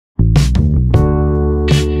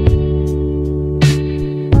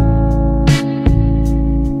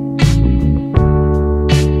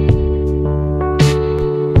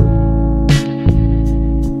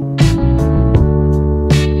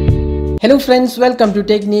Hello friends, welcome to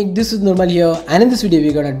Technique. This is Normal here, and in this video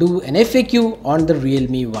we're gonna do an FAQ on the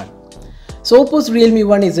Realme 1. So Oppo's Realme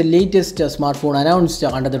 1 is the latest smartphone announced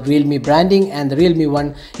under the Realme branding, and the Realme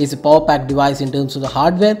 1 is a power pack device in terms of the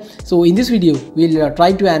hardware. So in this video we'll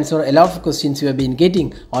try to answer a lot of questions you have been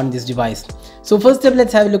getting on this device. So first up,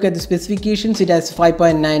 let's have a look at the specifications. It has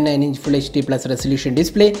 5.99-inch Full HD Plus resolution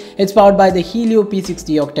display. It's powered by the Helio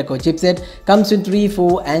P60 octa-core chipset. Comes in 3,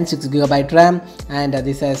 4 and 6GB RAM, and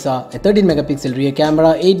this has a 13 megapixel rear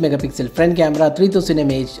camera, 8 megapixel front camera,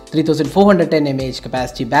 3410 mAh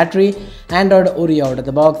capacity battery, Android Oreo out of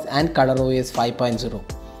the box, and ColorOS 5.0.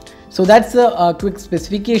 So that's the quick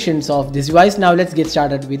specifications of this device. Now let's get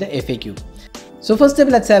started with the FAQ. So first up,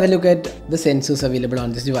 let's have a look at the sensors available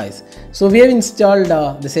on this device. So we have installed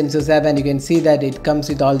the sensors app, and you can see that it comes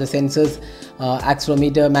with all the sensors: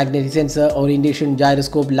 accelerometer, magnetic sensor, orientation,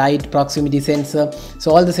 gyroscope, light, proximity sensor. So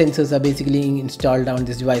all the sensors are basically installed on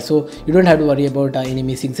this device, so you don't have to worry about any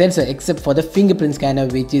missing sensor except for the fingerprint scanner,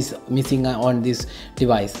 which is missing on this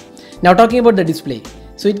device. Now talking about the display.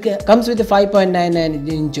 So it comes with a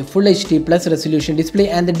 5.99-inch Full HD Plus resolution display,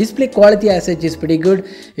 and the display quality as such is pretty good.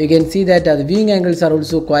 You can see that the viewing angles are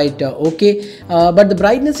also quite okay, but the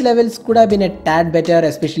brightness levels could have been a tad better,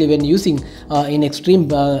 especially when using in extreme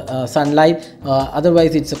sunlight.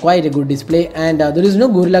 Otherwise it's quite a good display, and there is no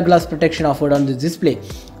Gorilla Glass protection offered on this display,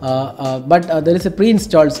 but there is a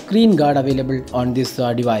pre-installed screen guard available on this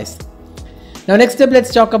device. Now next up,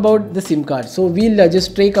 let's talk about the SIM card. So we'll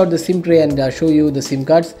just take out the SIM tray and show you the SIM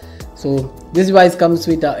cards. So this device comes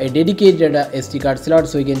with a dedicated SD card slot.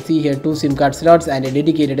 So you can see here 2 SIM card slots and a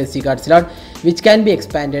dedicated SD card slot, which can be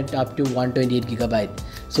expanded up to 128GB.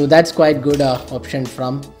 So that's quite good option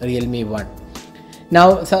from Realme 1.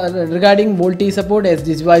 Now regarding VoLTE support, as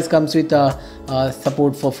this device comes with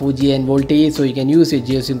support for 4G and VoLTE, so you can use your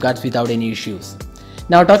Jio SIM cards without any issues.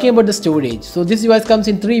 Now talking about the storage, so this device comes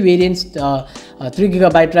in 3 variants: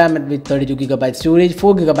 3GB RAM with 32GB storage,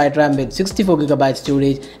 4GB RAM with 64GB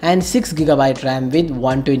storage, and 6GB RAM with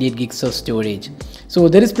 128GB of storage. So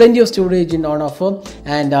there is plenty of storage on offer,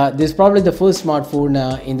 and this is probably the first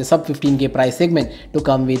smartphone in the sub 15K price segment to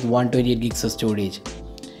come with 128GB of storage.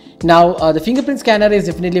 Now the fingerprint scanner is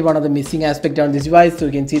definitely one of the missing aspects on this device. So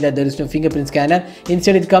you can see that there is no fingerprint scanner.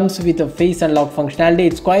 Instead it comes with a face unlock functionality.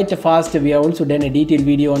 It's quite fast. We have also done a detailed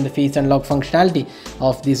video on the face unlock functionality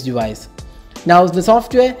of this device. Now the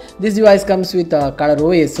software, this device comes with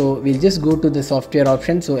ColorOS, so we'll just go to the software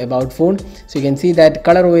option. So about phone, so you can see that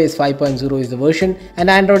ColorOS 5.0 is the version, and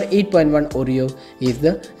Android 8.1 Oreo is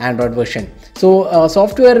the Android version. So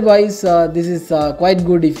software wise, this is quite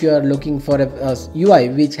good if you are looking for a UI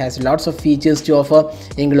which has lots of features to offer,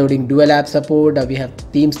 including dual app support. We have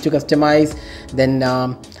themes to customize, then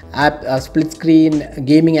app split screen,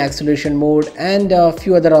 gaming acceleration mode, and a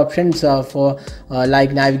few other options for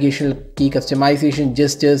like navigational key customization,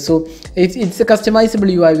 gestures. So it's a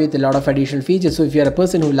customizable UI with a lot of additional features. So if you are a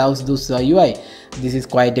person who loves those UI, this is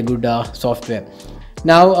quite a good software.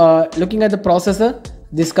 Now looking at the processor,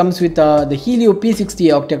 this comes with the Helio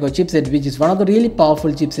P60 octa-core chipset, which is one of the really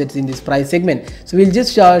powerful chipsets in this price segment. So we'll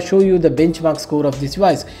just show you the benchmark score of this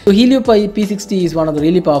device. So Helio P60 is one of the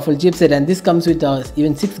really powerful chipset, and this comes with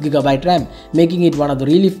even 6GB RAM, making it one of the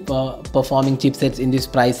really performing chipsets in this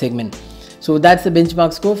price segment. So that's the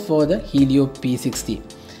benchmark score for the Helio P60.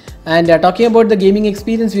 And talking about the gaming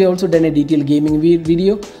experience, we also done a detailed gaming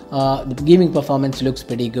video. The gaming performance looks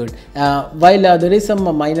pretty good. While there is some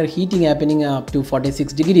minor heating happening up to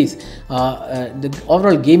 46 degrees, the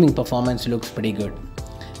overall gaming performance looks pretty good.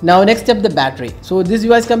 Now next up, the battery. So this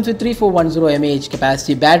device comes with 3410 mAh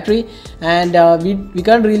capacity battery, and we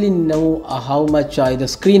can't really know how much the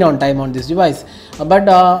screen on time on this device, but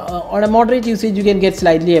on a moderate usage you can get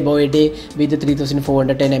slightly above a day with the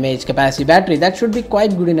 3410 mAh capacity battery. That should be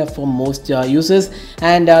quite good enough for most users,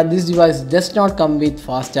 and this device does not come with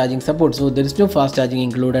fast charging support, so there is no fast charging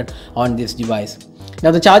included on this device. Now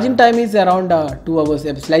the charging time is around 2 hours,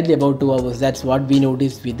 slightly about 2 hours. That's what we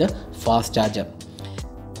noticed with the fast charger.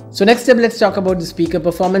 So next up, let's talk about the speaker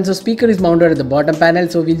performance. The speaker is mounted at the bottom panel,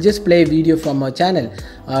 so we'll just play a video from our channel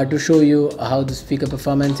to show you how the speaker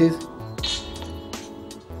performance is.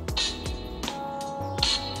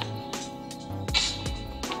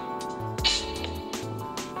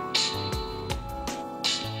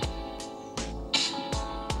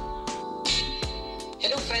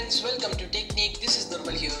 Hello friends, welcome to Technique. This is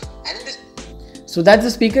Normal here, and in this. So that's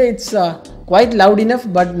the speaker. It's quite loud enough,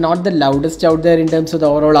 but not the loudest out there in terms of the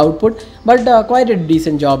overall output, but quite a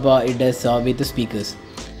decent job it does with the speakers.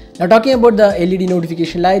 Now talking about the LED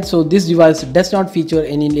notification light, so this device does not feature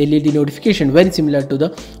any LED notification, very similar to the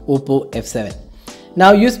Oppo F7.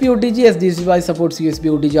 Now USB OTG, as this device supports USB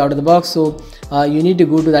OTG out of the box, so you need to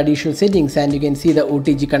go to the additional settings and you can see the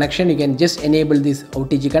OTG connection. You can just enable this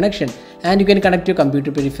OTG connection and you can connect your computer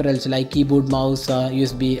peripherals like keyboard, mouse,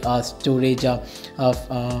 USB storage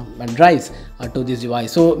drives to this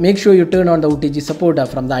device. So make sure you turn on the OTG support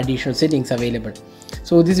from the additional settings available.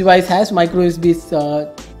 So this device has micro USB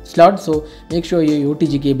slot, so make sure your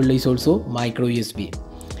OTG cable is also micro USB.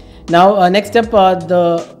 Now next up,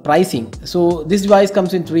 the pricing. So this device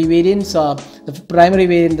comes in 3 variants. The primary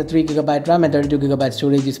variant, the 3GB RAM and 32GB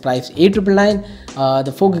storage, is priced 8,999.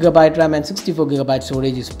 The 4GB RAM and 64GB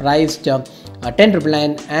storage is priced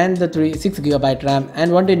 10,999, and the 6GB RAM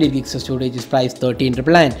and 128GB storage is priced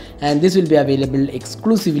 13,999, and this will be available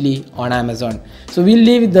exclusively on Amazon. So we'll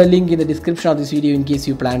leave the link in the description of this video in case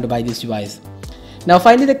you plan to buy this device. Now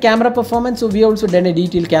finally, the camera performance. So we also done a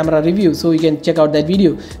detailed camera review, so you can check out that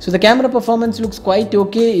video. So the camera performance looks quite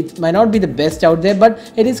okay. It might not be the best out there, but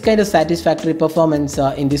it is kind of satisfactory performance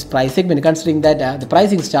in this price segment, considering that the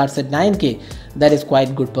pricing starts at 9K. That is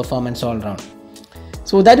quite good performance all around.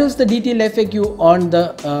 So that was the detailed FAQ on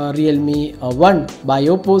the Realme 1 by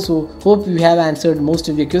Oppo. So hope we have answered most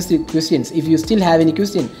of your questions. If you still have any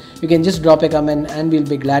question, you can just drop a comment and we'll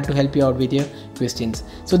be glad to help you out with your questions.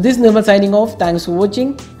 So this is Nirmal signing off. Thanks for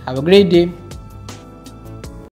watching. Have a great day.